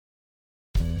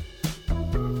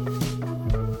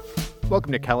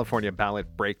Welcome to California Ballot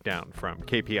Breakdown from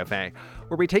KPFA,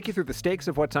 where we take you through the stakes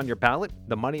of what's on your ballot,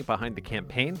 the money behind the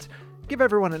campaigns, give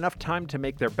everyone enough time to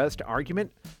make their best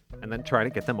argument, and then try to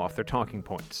get them off their talking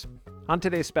points. On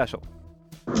today's special,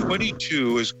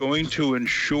 22 is going to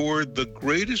ensure the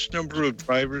greatest number of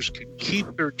drivers can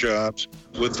keep their jobs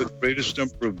with the greatest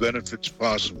number of benefits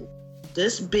possible.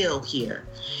 This bill here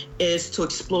is to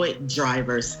exploit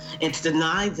drivers and to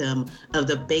deny them of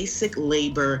the basic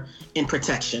labor and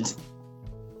protections.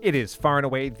 it is far and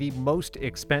away the most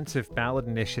expensive ballot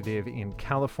initiative in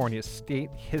California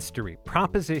state history,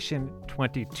 Proposition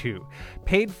 22,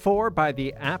 paid for by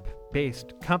the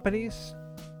app-based companies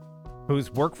whose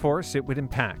workforce it would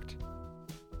impact.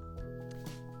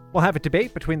 We'll have a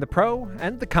debate between the pro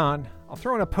and the con. I'll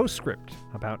throw in a postscript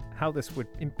about how this would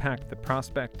impact the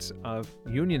prospects of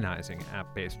unionizing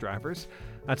app-based drivers.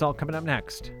 That's all coming up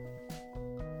next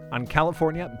on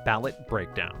California Ballot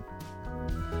Breakdown.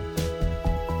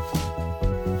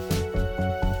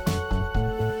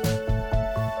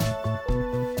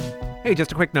 Hey,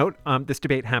 just a quick note. This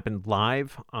debate happened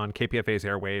live on KPFA's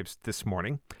airwaves this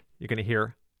morning. You're going to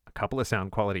hear a couple of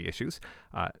sound quality issues.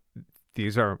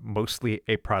 These are mostly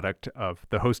a product of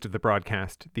the host of the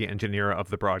broadcast, the engineer of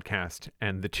the broadcast,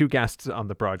 and the two guests on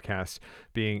the broadcast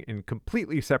being in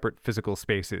completely separate physical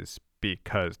spaces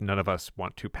because none of us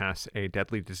want to pass a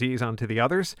deadly disease on to the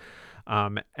others.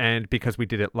 And because we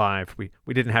did it live,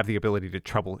 we didn't have the ability to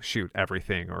troubleshoot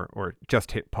everything or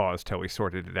just hit pause till we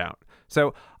sorted it out.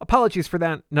 So apologies for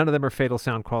that. None of them are fatal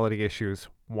sound quality issues.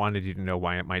 Wanted you to know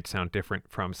why it might sound different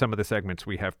from some of the segments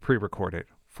we have pre-recorded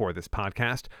for this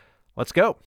podcast. Let's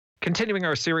go. Continuing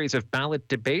our series of ballot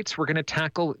debates, we're going to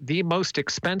tackle the most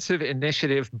expensive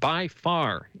initiative by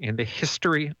far in the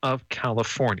history of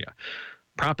California,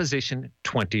 Proposition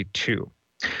 22.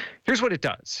 Here's what it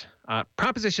does.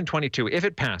 Proposition 22, if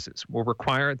it passes, will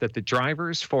require that the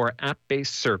drivers for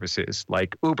app-based services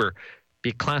like Uber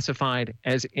be classified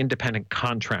as independent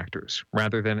contractors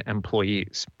rather than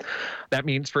employees. That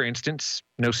means, for instance,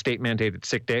 no state-mandated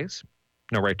sick days,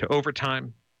 no right to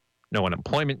overtime, no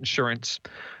unemployment insurance.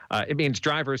 It means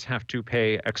drivers have to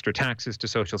pay extra taxes to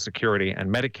Social Security and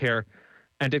Medicare,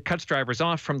 and it cuts drivers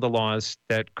off from the laws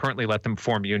that currently let them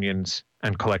form unions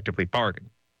and collectively bargain.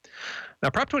 Now,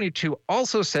 Prop 22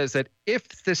 also says that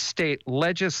if the state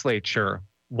legislature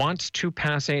wants to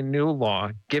pass a new law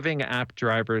giving app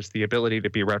drivers the ability to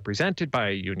be represented by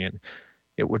a union,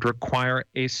 it would require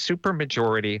a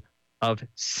supermajority of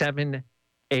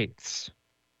 7/8.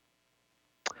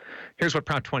 Here's what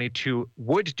Prop 22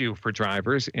 would do for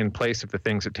drivers in place of the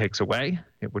things it takes away.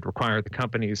 It would require the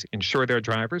companies insure their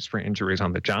drivers for injuries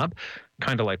on the job,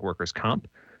 kind of like workers' comp.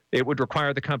 It would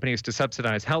require the companies to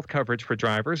subsidize health coverage for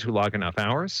drivers who log enough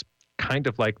hours, kind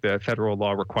of like the federal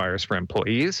law requires for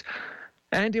employees.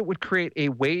 And it would create a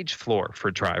wage floor for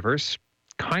drivers,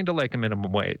 kind of like a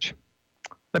minimum wage.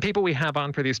 The people we have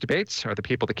on for these debates are the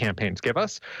people the campaigns give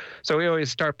us. So we always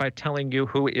start by telling you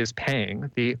who is paying.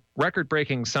 The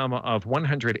record-breaking sum of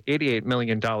 $188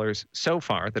 million so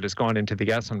far that has gone into the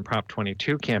Yes on Prop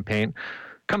 22 campaign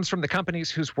comes from the companies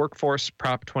whose workforce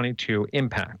Prop 22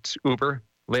 impacts: Uber,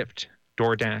 Lyft,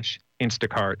 DoorDash,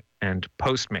 Instacart, and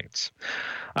Postmates.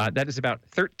 That is about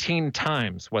 13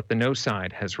 times what the no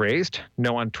side has raised.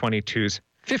 No on 22's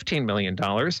 $15 million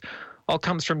all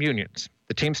comes from unions: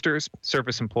 the Teamsters,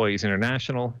 Service Employees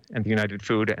International, and the United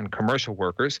Food and Commercial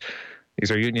Workers.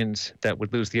 These are unions that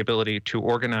would lose the ability to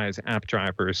organize app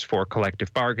drivers for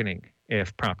collective bargaining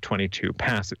if Prop 22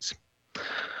 passes.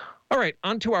 All right,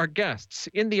 on to our guests.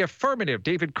 In the affirmative,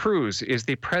 David Cruz is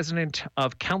the president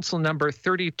of Council Number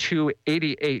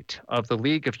 3288 of the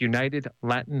League of United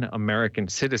Latin American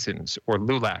Citizens, or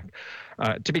LULAC.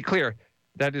 To be clear,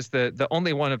 that is the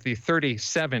only one of the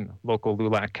 37 local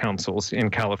LULAC councils in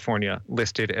California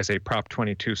listed as a Prop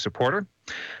 22 supporter.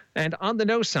 And on the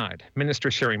no side, Minister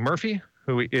Sherry Murphy,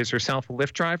 who is herself a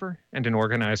Lyft driver and an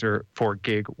organizer for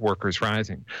Gig Workers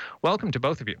Rising. Welcome to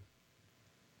both of you.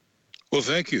 Well,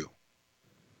 thank you.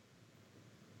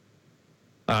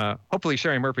 Hopefully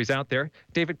Sherry Murphy's out there.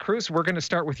 David Cruz, we're going to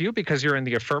start with you because you're in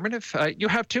the affirmative. You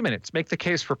have 2 minutes. Make the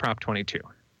case for Prop 22.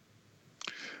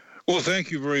 Well,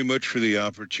 thank you very much for the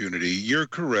opportunity. You're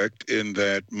correct in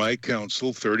that my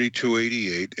council,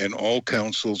 3288, and all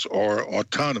councils are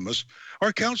autonomous.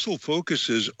 Our council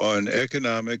focuses on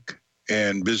economic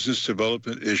and business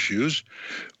development issues.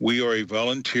 We are a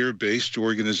volunteer-based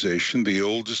organization, the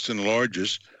oldest and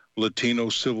largest Latino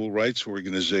civil rights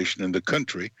organization in the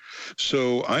country.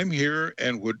 So I'm here,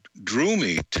 and what drew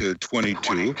me to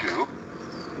 22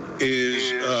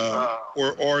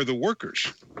 or are the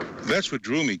workers. That's what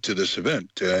drew me to this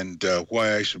event and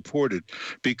why I support it,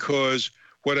 because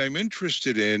what I'm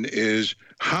interested in is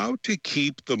how to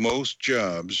keep the most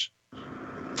jobs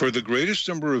for the greatest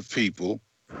number of people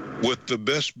with the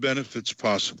best benefits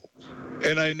possible.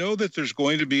 And I know that there's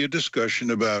going to be a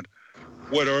discussion about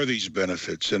what are these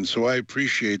benefits. And so I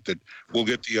appreciate that we'll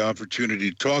get the opportunity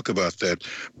to talk about that.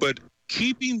 But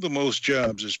keeping the most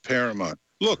jobs is paramount.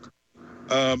 Look,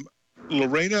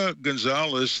 Lorena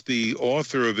Gonzalez, the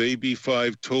author of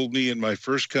AB5, told me in my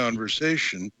first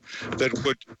conversation that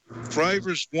what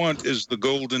drivers want is the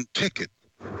golden ticket.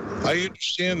 I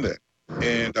understand that.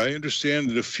 And I understand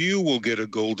that a few will get a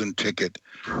golden ticket.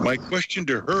 My question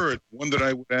to her, one that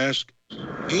I would ask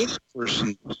any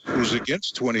person who's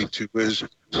against 22, is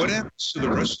what happens to the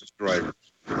rest of the drivers?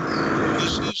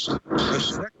 This is a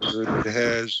sector that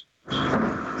has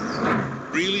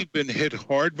really been hit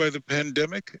hard by the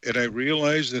pandemic, and I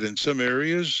realize that in some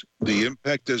areas the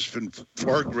impact has been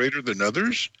far greater than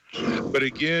others. But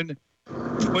again,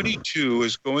 22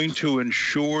 is going to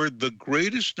ensure the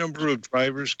greatest number of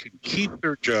drivers can keep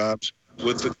their jobs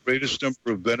with the greatest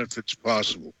number of benefits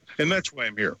possible. And that's why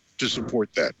I'm here, to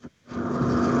support that.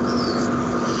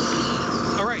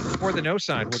 All right, for the no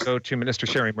side, we'll go to Minister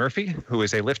Sherry Murphy, who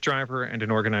is a Lyft driver and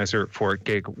an organizer for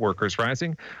Gig Workers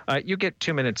Rising. You get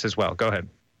 2 minutes as well. Go ahead.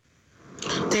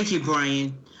 Thank you,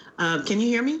 Brian. Can you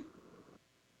hear me?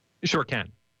 Sure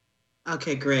can.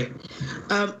 Okay, great.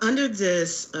 Under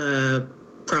this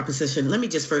proposition, let me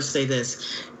just first say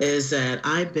this, is that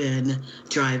I've been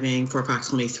driving for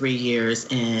approximately 3 years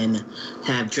and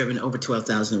have driven over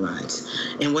 12,000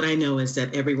 rides. And what I know is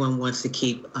that everyone wants to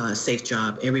keep a safe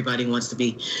job. Everybody wants to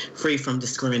be free from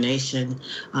discrimination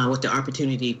with the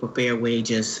opportunity for fair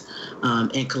wages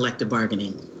and collective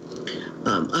bargaining.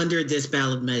 Under this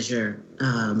ballot measure,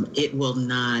 it will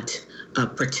not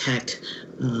protect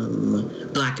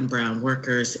Black and brown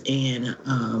workers and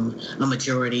a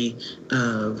majority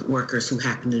of workers who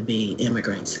happen to be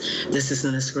immigrants. This is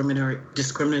a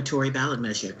discriminatory ballot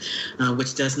measure,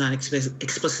 which does not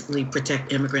explicitly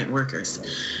protect immigrant workers.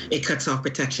 It cuts off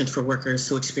protections for workers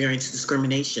who experience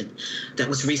discrimination that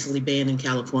was recently banned in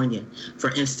California.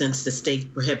 For instance, the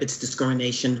state prohibits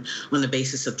discrimination on the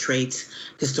basis of traits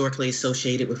historically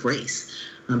associated with race,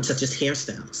 such as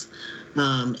hairstyles.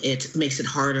 It makes it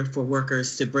harder for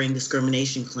workers to bring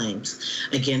discrimination claims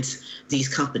against these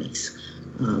companies.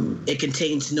 It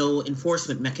contains no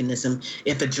enforcement mechanism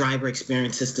if a driver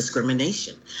experiences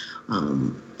discrimination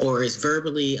or is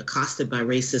verbally accosted by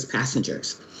racist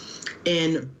passengers.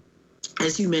 And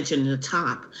as you mentioned in the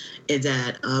top, is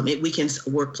that it weakens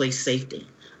workplace safety.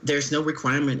 There's no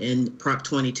requirement in Prop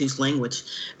 22's language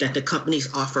that the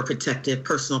companies offer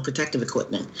personal protective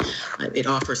equipment. It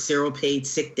offers zero paid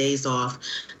sick days off,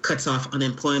 cuts off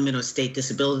unemployment or state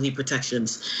disability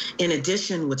protections. In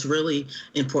addition, what's really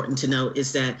important to note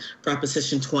is that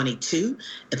Proposition 22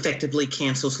 effectively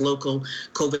cancels local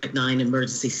COVID-19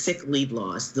 emergency sick leave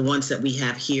laws, the ones that we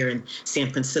have here in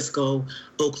San Francisco,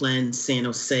 Oakland, San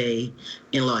Jose,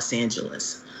 and Los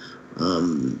Angeles.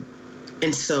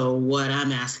 And so what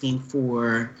I'm asking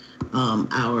for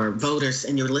our voters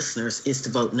and your listeners is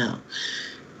to vote no.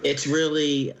 It's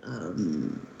really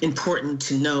important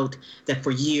to note that for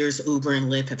years, Uber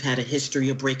and Lyft have had a history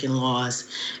of breaking laws,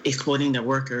 exploiting their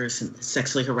workers, and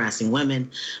sexually harassing women,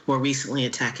 more recently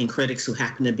attacking critics who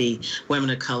happen to be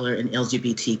women of color and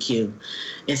LGBTQ.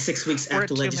 And 6 weeks We're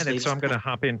after at 2 minutes, so I'm going to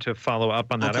hop in to follow up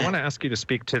on that. Okay. I want to ask you to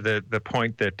speak to the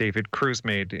point that David Cruz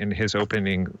made in his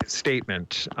opening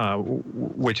statement,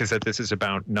 which is that this is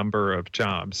about number of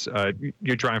jobs.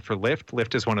 You drive for Lyft.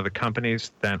 Lyft is one of the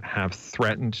companies that have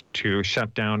threatened to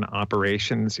shut down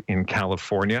operations in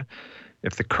California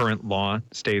if the current law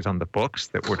stays on the books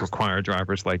that would require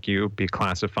drivers like you be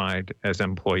classified as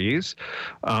employees.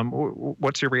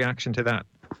 What's your reaction to that?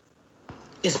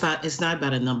 It's not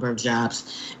about a number of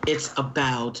jobs. It's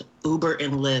about Uber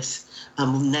and Lyft's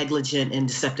negligent and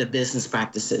deceptive business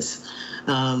practices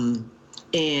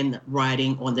and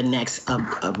riding on the necks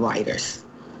of riders.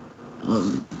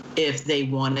 If they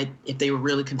were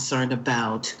really concerned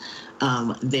about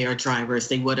their drivers,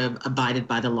 they would have abided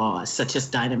by the laws, such as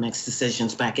Dynamex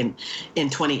decisions back in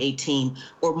 2018,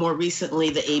 or more recently,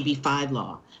 the AB5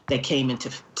 law that came into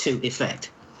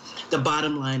effect. The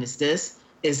bottom line is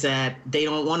that they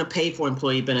don't want to pay for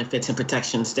employee benefits and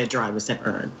protections that drivers have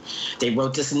earned. They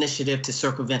wrote this initiative to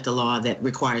circumvent the law that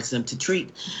requires them to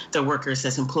treat their workers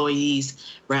as employees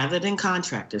rather than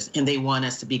contractors, and they want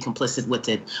us to be complicit with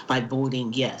it by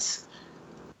voting yes.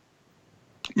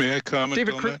 May I comment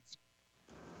David on Cruz? that?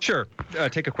 Sure.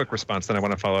 Take a quick response, then I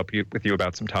want to follow up with you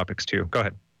about some topics too. Go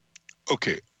ahead.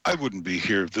 okay, I wouldn't be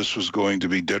here if this was going to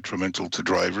be detrimental to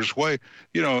drivers. Why?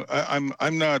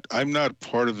 I'm not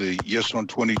part of the Yes on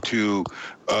 22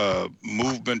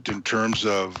 movement in terms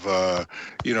of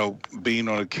being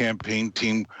on a campaign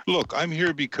team. Look, I'm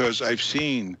here because I've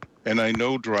seen and I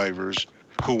know drivers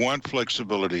who want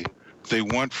flexibility. They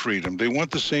want freedom. They want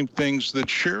the same things that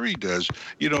Sherry does.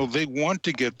 They want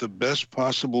to get the best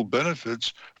possible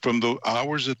benefits from the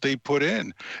hours that they put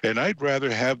in. And I'd rather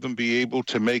have them be able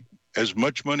to make as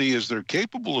much money as they're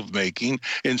capable of making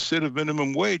instead of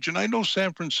minimum wage. And I know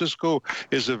San Francisco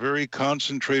is a very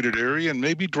concentrated area, and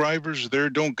maybe drivers there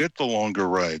don't get the longer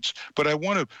rides. But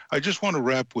I just want to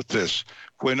wrap with this.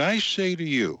 When I say to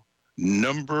you,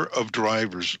 number of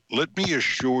drivers, let me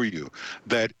assure you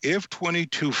that if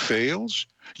 22 fails,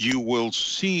 you will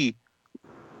see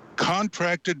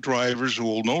contracted drivers who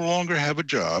will no longer have a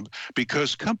job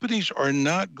because companies are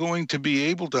not going to be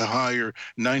able to hire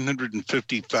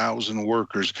 950,000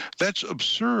 workers. That's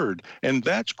absurd, and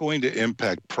that's going to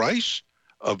impact price,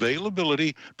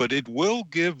 availability, but it will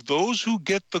give those who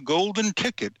get the golden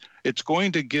ticket, it's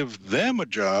going to give them a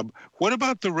job. What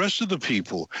about the rest of the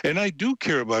people? And I do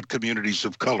care about communities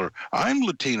of color. I'm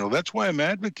Latino. That's why I'm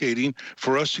advocating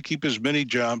for us to keep as many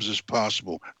jobs as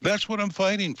possible. That's what I'm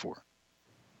fighting for.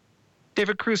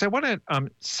 David Cruz, I want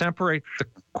to separate the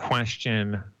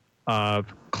question of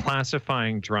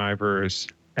classifying drivers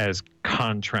as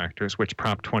contractors, which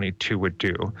Prop 22 would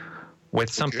do, with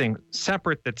something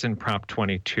separate that's in Prop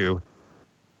 22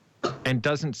 and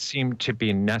doesn't seem to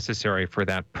be necessary for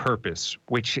that purpose,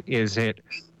 which is it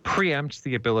preempts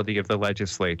the ability of the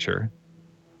legislature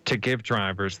to give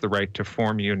drivers the right to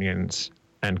form unions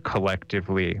and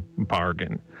collectively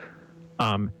bargain.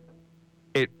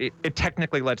 It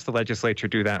technically lets the legislature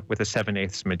do that with a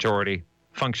 7/8 majority.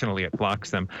 Functionally, it blocks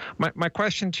them. My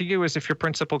question to you is, if your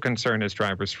principal concern is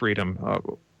drivers' freedom,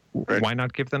 why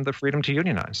not give them the freedom to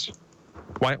unionize?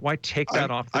 Why take that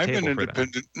off the table? I'm an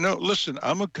independent. No, listen,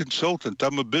 I'm a consultant.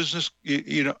 I'm a business.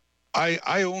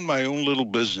 I own my own little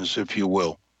business, if you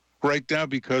will. Right now,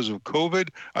 because of COVID,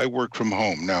 I work from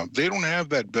home. Now, they don't have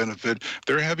that benefit.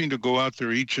 They're having to go out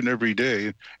there each and every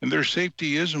day, and their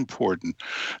safety is important.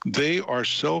 They are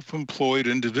self-employed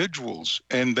individuals,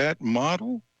 and that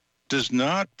model does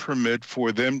not permit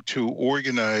for them to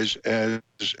organize as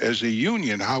a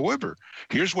union. However,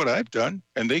 here's what I've done,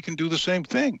 and they can do the same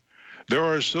thing. There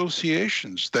are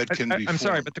associations that can be. I'm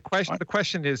sorry, but the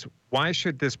question is, why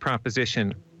should this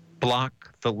proposition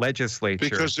block the legislature?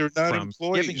 Because they're not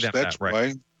employees. That's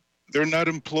why. They're not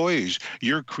employees.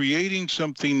 You're creating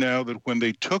something now that when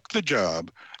they took the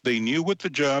job, they knew what the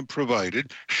job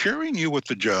provided. Sherry knew what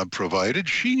the job provided.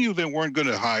 She knew they weren't going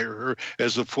to hire her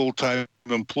as a full-time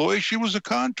employee. She was a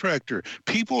contractor.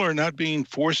 People are not being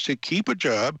forced to keep a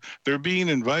job. They're being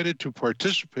invited to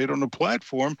participate on a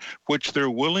platform which they're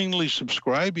willingly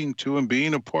subscribing to and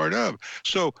being a part of.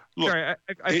 So, look. Sorry,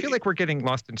 I feel like we're getting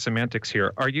lost in semantics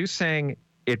here. Are you saying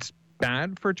it's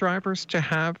bad for drivers to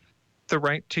have the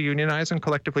right to unionize and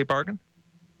collectively bargain?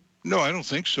 No, I don't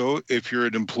think so. If you're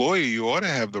an employee, you ought to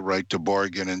have the right to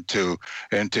bargain and to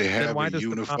have a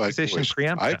unified voice.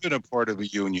 I've been a part of a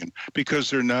union because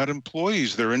they're not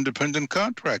employees; they're independent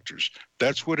contractors.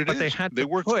 That's what it is. But they had to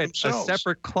work put a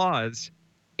separate clause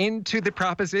into the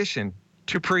proposition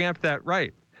to preempt that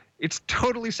right. It's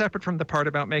totally separate from the part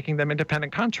about making them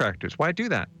independent contractors. Why do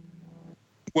that?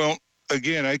 Well,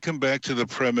 again, I come back to the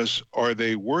premise, are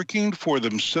they working for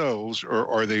themselves or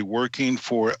are they working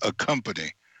for a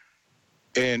company?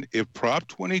 And if Prop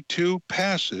 22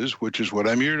 passes, which is what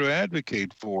I'm here to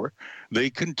advocate for, they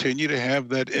continue to have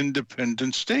that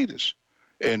independent status.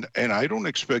 And I don't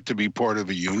expect to be part of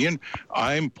a union.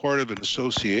 I'm part of an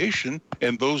association,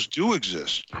 and those do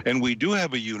exist. And we do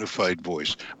have a unified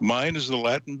voice. Mine is the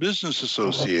Latin Business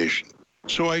Association.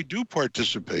 So I do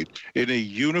participate in a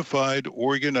unified,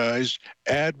 organized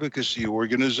advocacy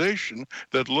organization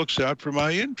that looks out for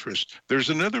my interests. There's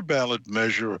another ballot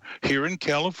measure here in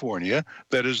California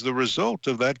that is the result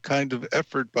of that kind of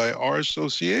effort by our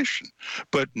association.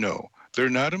 But no, they're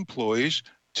not employees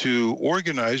to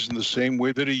organize in the same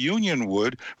way that a union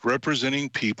would, representing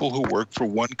people who work for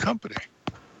one company.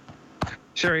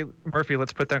 Sherry Murphy,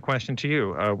 let's put that question to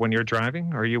you. When you're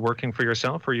driving, are you working for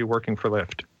yourself or are you working for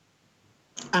Lyft?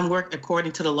 I'm working,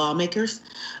 according to the lawmakers,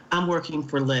 I'm working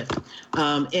for Lyft.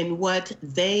 And what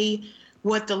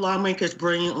the lawmakers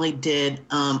brilliantly did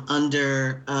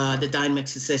under the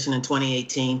Dynex decision in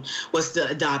 2018 was to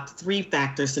adopt 3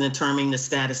 factors in determining the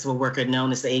status of a worker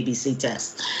known as the ABC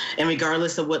test. And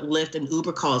regardless of what Lyft and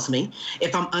Uber calls me,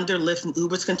 if I'm under Lyft and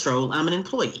Uber's control, I'm an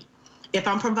employee. If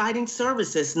I'm providing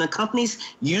services in the company's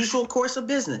usual course of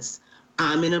business,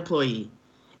 I'm an employee.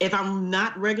 If I'm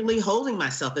not regularly holding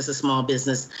myself as a small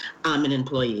business, I'm an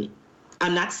employee.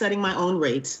 I'm not setting my own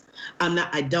rates.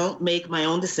 I don't make my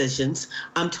own decisions.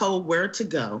 I'm told where to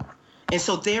go. And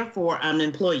so therefore I'm an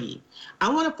employee. I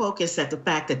want to focus at the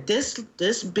fact that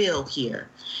this bill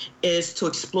here is to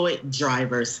exploit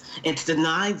drivers and to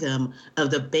deny them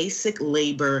of the basic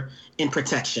labor and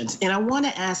protections. And I want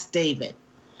to ask David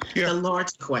the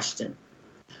large question.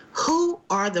 Who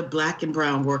are the Black and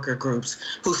brown worker groups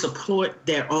who support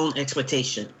their own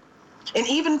exploitation? And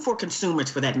even for consumers,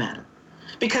 for that matter.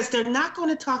 Because they're not going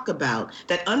to talk about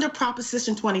that under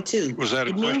Proposition 22. Was that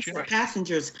a question? Means that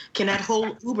passengers cannot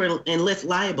hold Uber and Lyft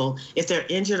liable if they're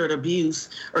injured or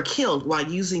abused or killed while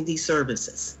using these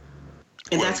services.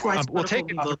 And that's why we'll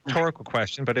take a rhetorical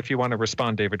question, but if you want to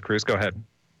respond, David Cruz, go ahead.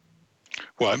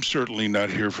 Well, I'm certainly not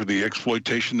here for the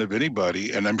exploitation of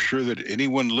anybody, and I'm sure that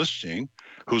anyone listening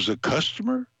who's a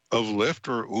customer of Lyft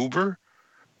or Uber,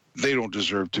 they don't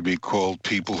deserve to be called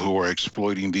people who are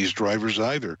exploiting these drivers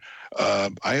either.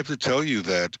 I have to tell you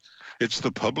that it's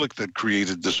the public that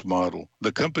created this model.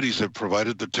 The companies have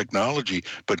provided the technology,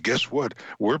 but guess what?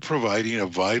 We're providing a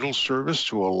vital service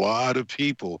to a lot of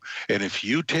people. And if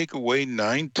you take away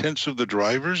 9/10 of the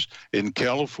drivers in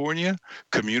California,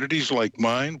 communities like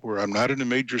mine, where I'm not in a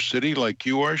major city like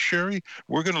you are, Sherry,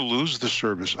 we're going to lose the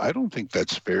service. I don't think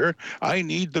that's fair. I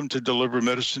need them to deliver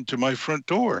medicine to my front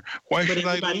door. Why should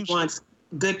I lose?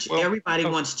 Everybody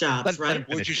wants jobs, right?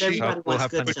 We'll have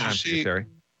plenty of time for you, Sherry.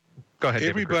 Go ahead,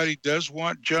 everybody does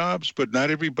want jobs, but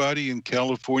not everybody in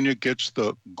California gets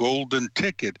the golden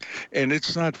ticket. And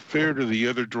it's not fair to the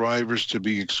other drivers to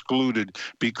be excluded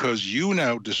because you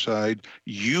now decide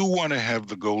you want to have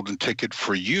the golden ticket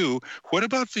for you. What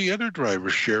about the other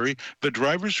drivers, Sherry? The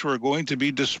drivers who are going to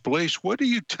be displaced, what do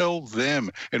you tell them?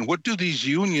 And what do these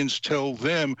unions tell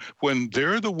them when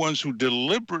they're the ones who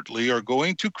deliberately are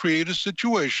going to create a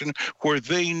situation where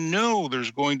they know there's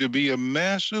going to be a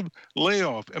massive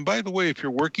layoff? And by the way, if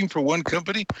you're working for one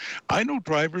company, I know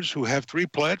drivers who have 3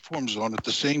 platforms on at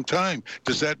the same time.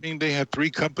 Does that mean they have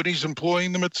 3 companies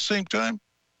employing them at the same time?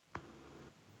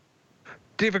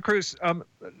 David Cruz, I want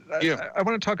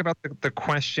to talk about the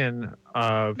question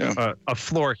of a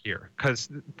floor here, because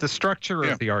the structure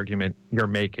of the argument you're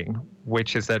making,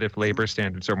 which is that if labor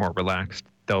standards are more relaxed,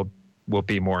 there will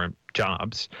be more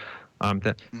jobs.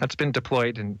 That's been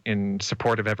deployed in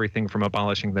support of everything from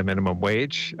abolishing the minimum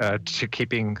wage to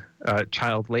keeping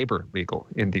child labor legal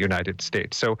in the United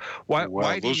States. So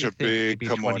why do you think big?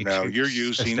 Come on now, you're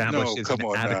using an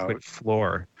adequate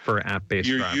floor for app-based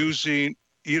drivers?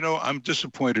 I'm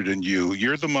disappointed in you.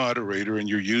 You're the moderator, and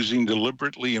you're using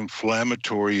deliberately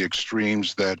inflammatory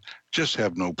extremes that just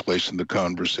have no place in the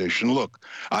conversation. Look,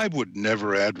 I would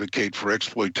never advocate for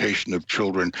exploitation of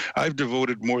children. I've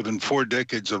devoted more than 4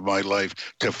 decades of my life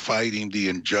to fighting the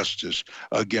injustice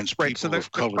against people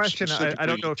of color. The question, I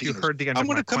don't know if you heard the end of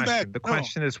my question. Back. The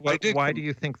question is, why do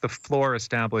you think the floor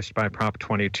established by Prop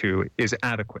 22 is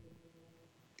adequate?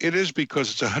 It is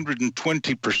because it's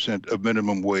 120% of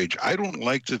minimum wage. I don't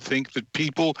like to think that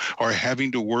people are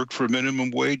having to work for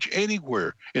minimum wage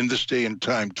anywhere in this day and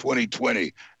time,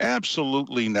 2020.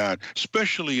 Absolutely not,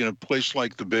 especially in a place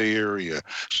like the Bay Area.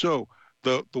 So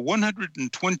the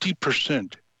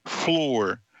 120%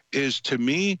 floor is, to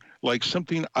me, like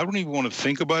something I don't even want to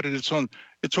think about it.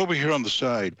 It's over here on the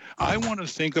side. I want to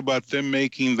think about them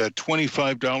making that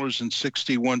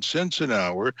 $25.61 an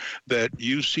hour that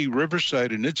UC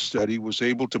Riverside in its study was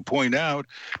able to point out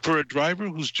for a driver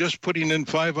who's just putting in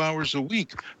 5 hours a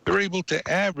week. They're able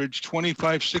to average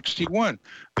 $25.61.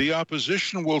 The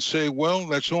opposition will say, well,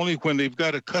 that's only when they've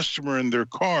got a customer in their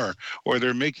car or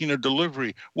they're making a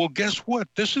delivery. Well, guess what?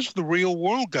 This is the real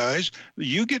world, guys.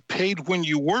 You get paid when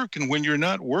you work, and when you're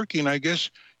not working, I guess,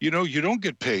 you don't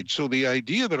get paid. So the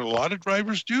idea that a lot of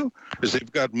drivers do is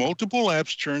they've got multiple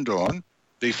apps turned on.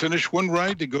 They finish one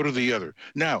ride, they go to the other.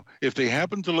 Now, if they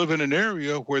happen to live in an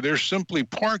area where they're simply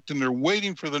parked and they're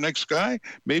waiting for the next guy,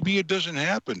 maybe it doesn't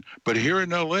happen. But here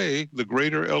in LA, the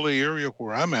greater LA area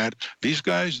where I'm at, these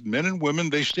guys, men and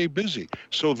women, they stay busy.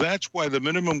 So that's why the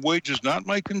minimum wage is not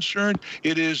my concern.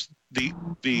 It is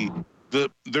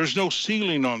there's no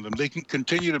ceiling on them. They can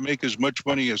continue to make as much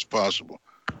money as possible.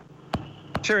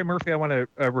 Sherry Murphy, I want to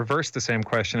reverse the same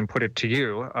question and put it to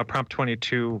you. Prop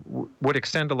 22 would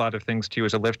extend a lot of things to you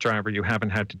as a Lyft driver you haven't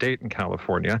had to date in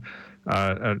California.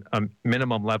 A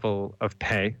minimum level of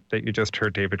pay that you just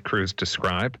heard David Cruz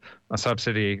describe, a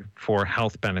subsidy for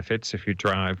health benefits if you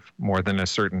drive more than a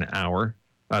certain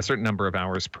number of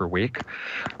hours per week,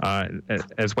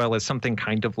 as well as something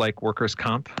kind of like workers'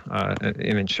 comp,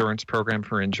 an insurance program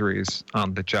for injuries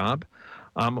on the job.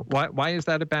 Why is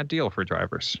that a bad deal for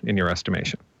drivers, in your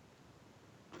estimation?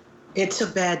 It's a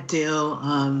bad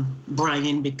deal,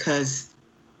 Brian, because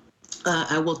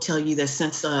I will tell you that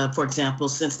since, for example,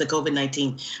 since the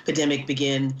COVID-19 pandemic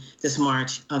began this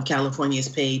March, California has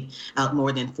paid out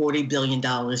more than $40 billion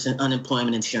in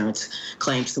unemployment insurance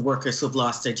claims to workers who have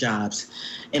lost their jobs.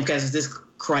 And because of this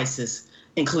crisis,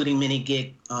 including many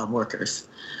gig workers.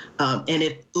 And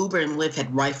if Uber and Lyft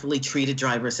had rightfully treated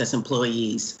drivers as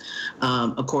employees,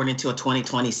 according to a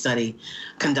 2020 study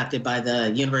conducted by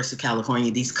the University of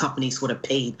California, these companies would have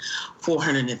paid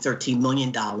 $413 million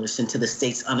into the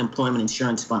state's unemployment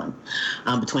insurance fund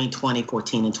between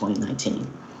 2014 and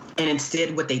 2019. And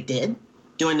instead, what they did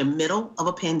during the middle of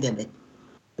a pandemic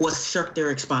was shirk their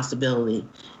responsibility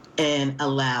and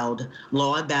allowed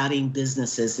law-abiding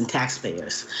businesses and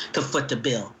taxpayers to foot the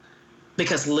bill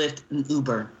because Lyft and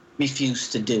Uber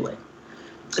refused to do it.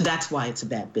 That's why it's a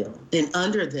bad bill. And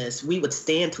under this, we would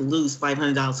stand to lose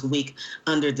 $500 a week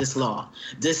under this law.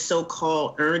 This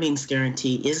so-called earnings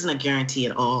guarantee isn't a guarantee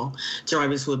at all.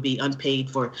 Drivers would be unpaid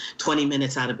for 20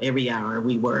 minutes out of every hour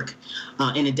we work.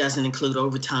 And it doesn't include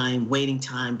overtime, waiting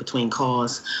time between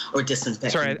calls, or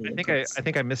disinfecting. Sorry, I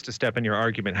think I missed a step in your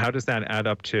argument. How does that add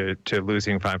up to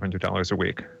losing $500 a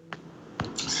week?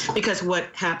 Because what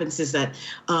happens is that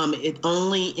it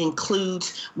only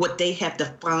includes what they have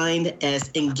defined as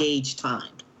engaged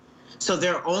time. So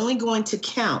they're only going to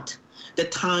count the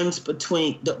times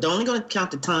they're only going to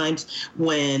count the times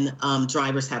when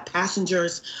drivers have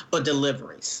passengers or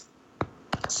deliveries.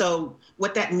 So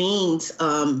what that means in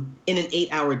an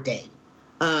 8-hour day,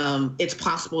 it's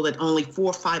possible that only 4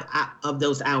 or 5 of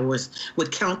those hours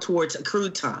would count towards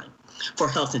accrued time for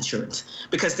health insurance,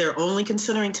 because they're only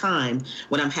considering time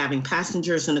when I'm having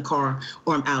passengers in the car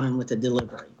or I'm out in with a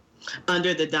delivery.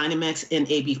 Under the Dynamex and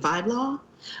AB5 law,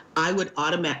 I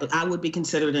would be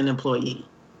considered an employee.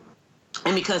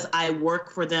 And because I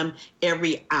work for them,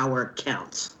 every hour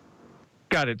counts.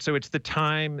 Got it. So it's the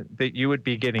time that you would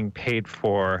be getting paid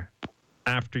for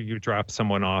after you drop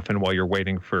someone off and while you're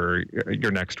waiting for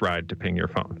your next ride to ping your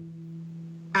phone.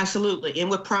 Absolutely. And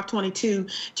with Prop 22,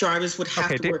 drivers would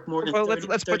have to work more than 30 hours.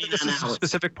 Let's put this as a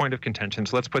specific point of contention.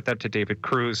 So let's put that to David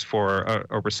Cruz for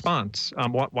a response.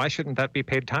 Why shouldn't that be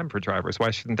paid time for drivers?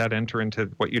 Why shouldn't that enter into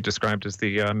what you described as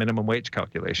the minimum wage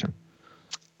calculation?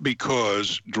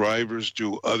 Because drivers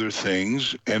do other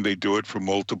things and they do it for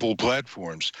multiple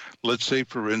platforms. Let's say,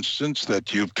 for instance,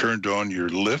 that you've turned on your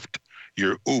Lyft,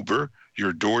 your Uber,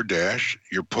 your DoorDash,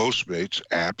 your Postmates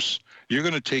apps. You're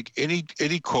going to take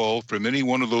any call from any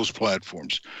one of those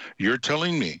platforms. You're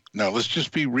telling me, now let's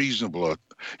just be reasonable.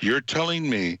 You're telling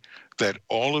me that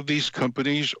all of these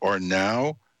companies are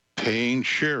now paying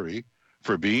Sherry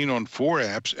for being on 4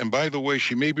 apps. And by the way,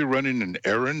 she may be running an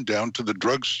errand down to the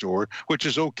drugstore, which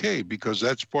is okay because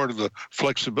that's part of the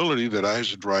flexibility that I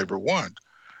as a driver want.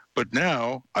 But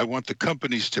now I want the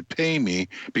companies to pay me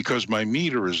because my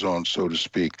meter is on, so to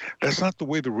speak. That's not the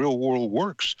way the real world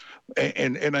works.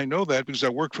 And I know that because I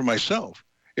work for myself.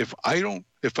 If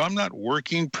I'm not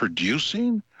working,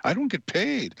 producing, I don't get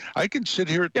paid. I can sit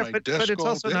here at my desk. But it's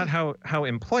also not how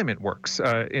employment works.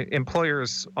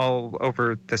 Employers all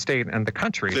over the state and the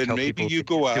country then tell maybe people you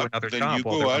go out. Then you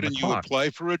go out and you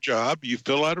apply for a job. You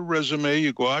fill out a resume.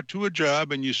 You go out to a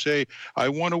job and you say, "I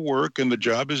want to work," and the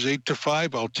job is 8 to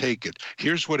 5. I'll take it.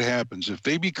 Here's what happens: if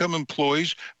they become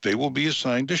employees, they will be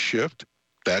assigned a shift.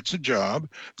 That's a job.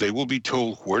 They will be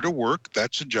told where to work.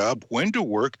 That's a job. When to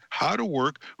work, how to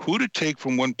work, who to take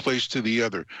from one place to the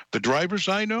other. The drivers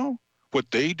I know, what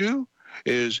they do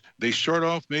is they start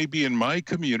off maybe in my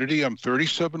community. I'm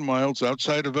 37 miles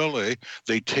outside of LA.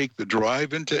 They take the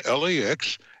drive into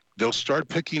LAX. They'll start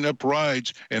picking up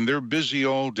rides, and they're busy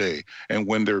all day. And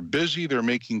when they're busy, they're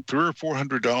making $300 or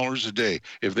 $400 a day.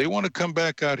 If they want to come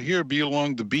back out here, be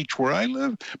along the beach where I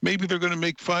live, maybe they're going to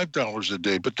make $5 a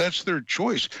day. But that's their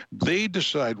choice. They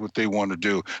decide what they want to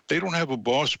do. They don't have a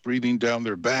boss breathing down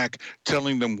their back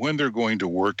telling them when they're going to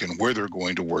work and where they're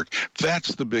going to work.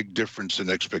 That's the big difference in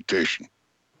expectation.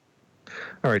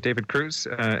 All right, David Cruz,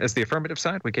 as the affirmative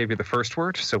side, we gave you the first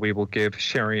word, so we will give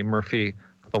Sherry Murphy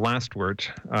the last word.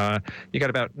 You got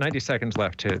about 90 seconds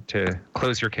left to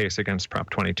close your case against Prop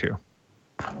 22.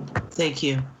 Thank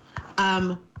you.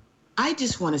 I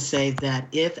just want to say that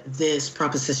if this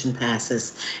proposition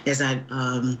passes, as I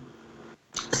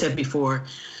said before,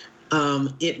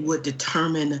 it would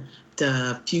determine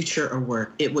the future of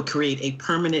work. It would create a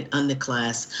permanent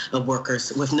underclass of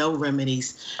workers with no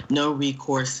remedies, no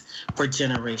recourse for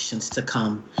generations to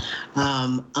come.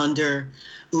 Under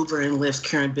Uber and Lyft's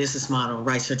current business model,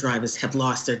 rideshare drivers have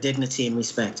lost their dignity and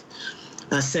respect.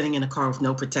 sitting in a car with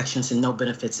no protections and no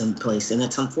benefits in place. And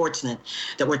it's unfortunate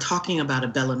that we're talking about a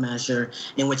ballot measure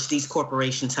in which these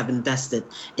corporations have invested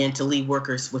in to leave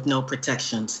workers with no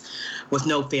protections, with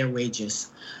no fair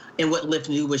wages. And what Lyft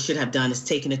and Uber should have done is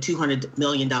taken a $200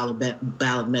 million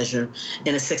ballot measure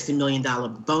and a $60 million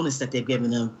bonus that they've given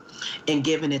them and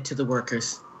given it to the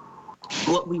workers.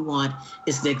 What we want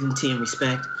is dignity and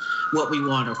respect. What we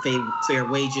want are fair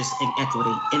wages and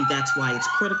equity. And that's why it's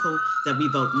critical that we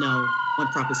vote no on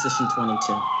Proposition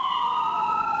 22.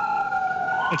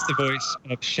 That's the voice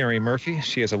of Sherry Murphy.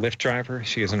 She is a Lyft driver.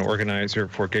 She is an organizer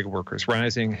for Gig Workers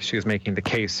Rising. She is making the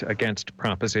case against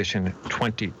Proposition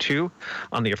 22.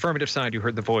 On the affirmative side, you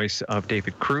heard the voice of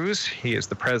David Cruz. He is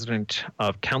the president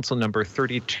of Council Number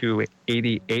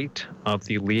 3288 of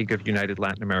the League of United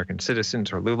Latin American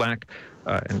Citizens, or LULAC.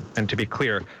 And to be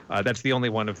clear, that's the only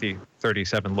one of the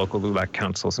 37 local LULAC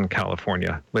councils in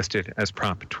California listed as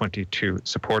Prop 22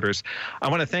 supporters. I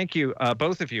want to thank you,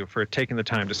 both of you, for taking the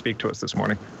time to speak to us this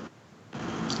morning.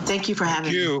 Thank you for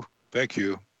having me. Thank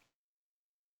you.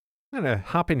 I'm going to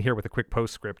hop in here with a quick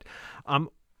postscript.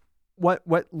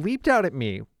 What leaped out at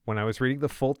me when I was reading the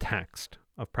full text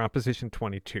of Proposition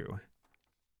 22,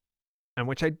 and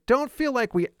which I don't feel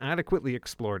like we adequately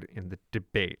explored in the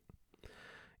debate,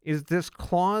 is this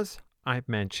clause I've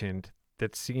mentioned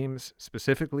that seems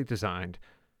specifically designed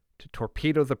to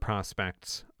torpedo the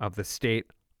prospects of the state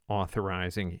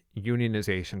authorizing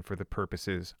unionization for the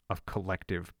purposes of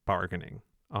collective bargaining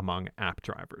among app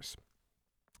drivers.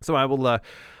 So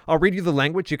I'll read you the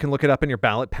language. You can look it up in your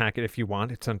ballot packet if you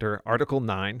want. It's under Article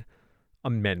 9,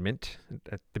 Amendment.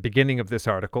 At the beginning of this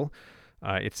article,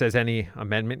 it says any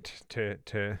amendment to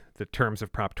the terms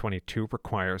of Prop 22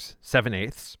 requires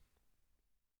 7/8.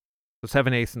 So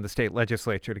 7/8 in the state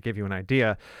legislature, to give you an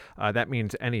idea, that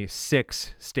means any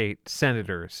 6 state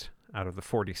senators out of the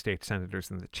 40 state senators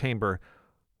in the chamber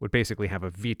would basically have a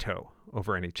veto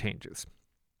over any changes.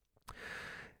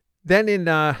 Then in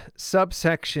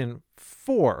subsection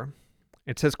 4,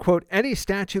 it says, quote, any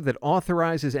statute that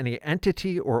authorizes any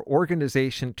entity or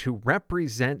organization to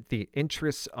represent the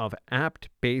interests of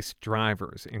app-based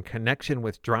drivers in connection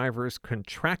with drivers'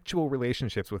 contractual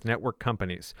relationships with network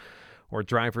companies or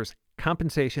drivers'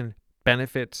 compensation,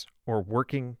 benefits, or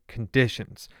working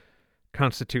conditions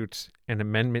constitutes an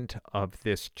amendment of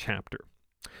this chapter.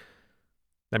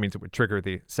 That means it would trigger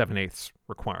the 7/8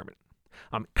 requirement.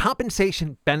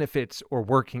 Compensation, benefits, or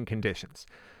working conditions.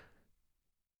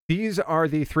 These are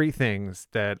the 3 things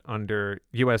that under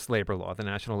U.S. labor law, the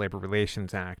National Labor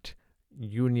Relations Act,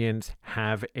 unions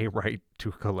have a right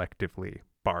to collectively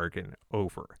bargain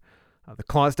over. The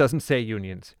clause doesn't say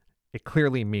unions. It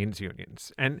clearly means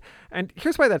unions. And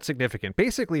here's why that's significant.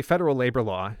 Basically, federal labor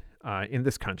law in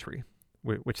this country,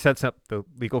 which sets up the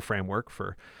legal framework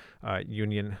for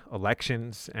union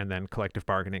elections and then collective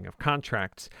bargaining of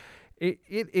contracts, it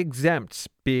exempts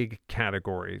big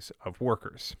categories of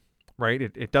workers, right?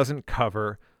 It doesn't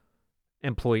cover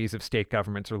employees of state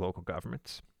governments or local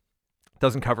governments. It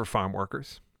doesn't cover farm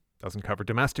workers. It doesn't cover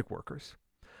domestic workers.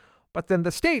 But then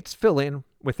the states fill in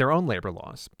with their own labor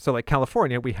laws. So like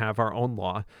California, we have our own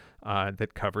law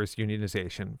that covers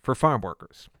unionization for farm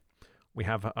workers. We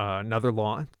have another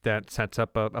law that sets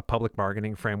up a public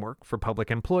bargaining framework for public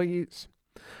employees.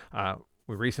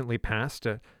 We recently passed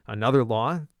another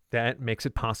law that makes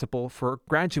it possible for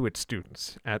graduate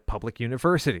students at public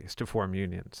universities to form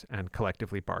unions and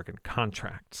collectively bargain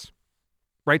contracts.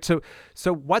 Right?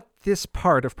 So what this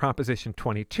part of Proposition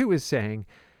 22 is saying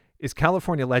is,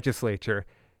 California legislature,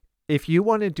 if you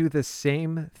want to do the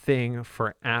same thing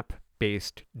for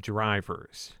app-based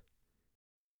drivers,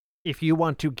 if you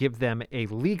want to give them a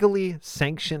legally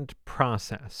sanctioned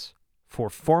process for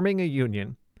forming a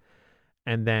union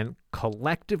and then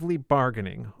collectively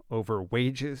bargaining over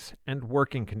wages and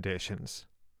working conditions,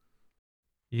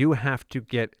 you have to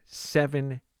get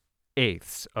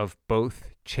 7/8 of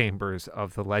both chambers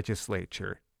of the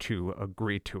legislature to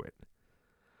agree to it.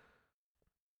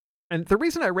 And the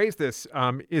reason I raise this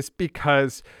is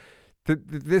because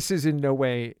this is in no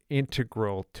way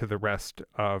integral to the rest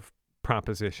of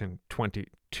Proposition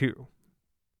 22,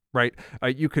 right?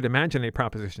 You could imagine a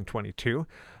Proposition 22,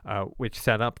 which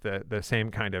set up the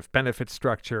same kind of benefit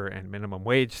structure and minimum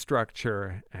wage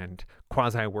structure and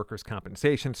quasi-workers'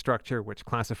 compensation structure, which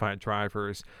classified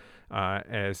drivers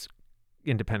as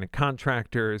independent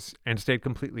contractors and stayed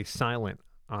completely silent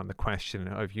on the question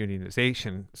of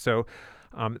unionization. So,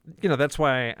 that's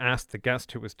why I asked the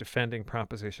guest who was defending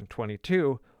Proposition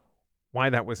 22 why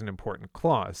that was an important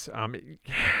clause.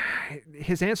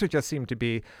 His answer just seemed to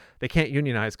be they can't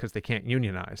unionize because they can't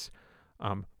unionize.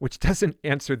 which doesn't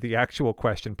answer the actual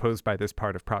question posed by this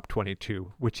part of Prop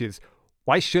 22, which is,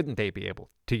 why shouldn't they be able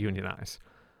to unionize?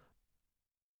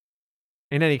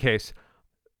 In any case,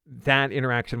 that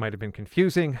interaction might have been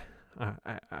confusing.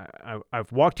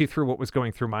 I've walked you through what was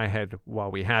going through my head while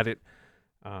we had it.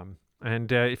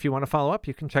 And if you want to follow up,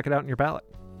 you can check it out in your ballot.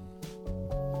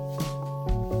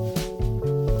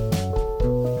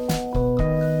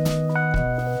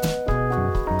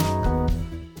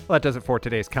 Well, that does it for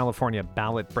today's California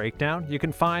Ballot Breakdown. You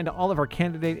can find all of our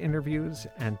candidate interviews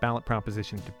and ballot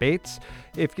proposition debates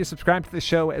if you subscribe to the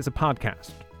show as a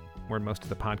podcast. We're in most of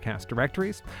the podcast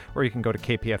directories, or you can go to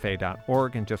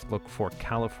kpfa.org and just look for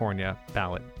California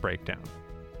Ballot Breakdown.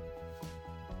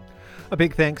 A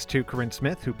big thanks to Corinne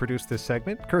Smith, who produced this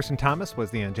segment. Kirsten Thomas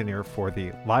was the engineer for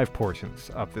the live portions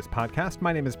of this podcast.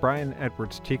 My name is Brian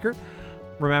Edwards Teeker.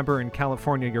 Remember, in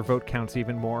California, your vote counts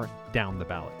even more down the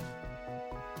ballot.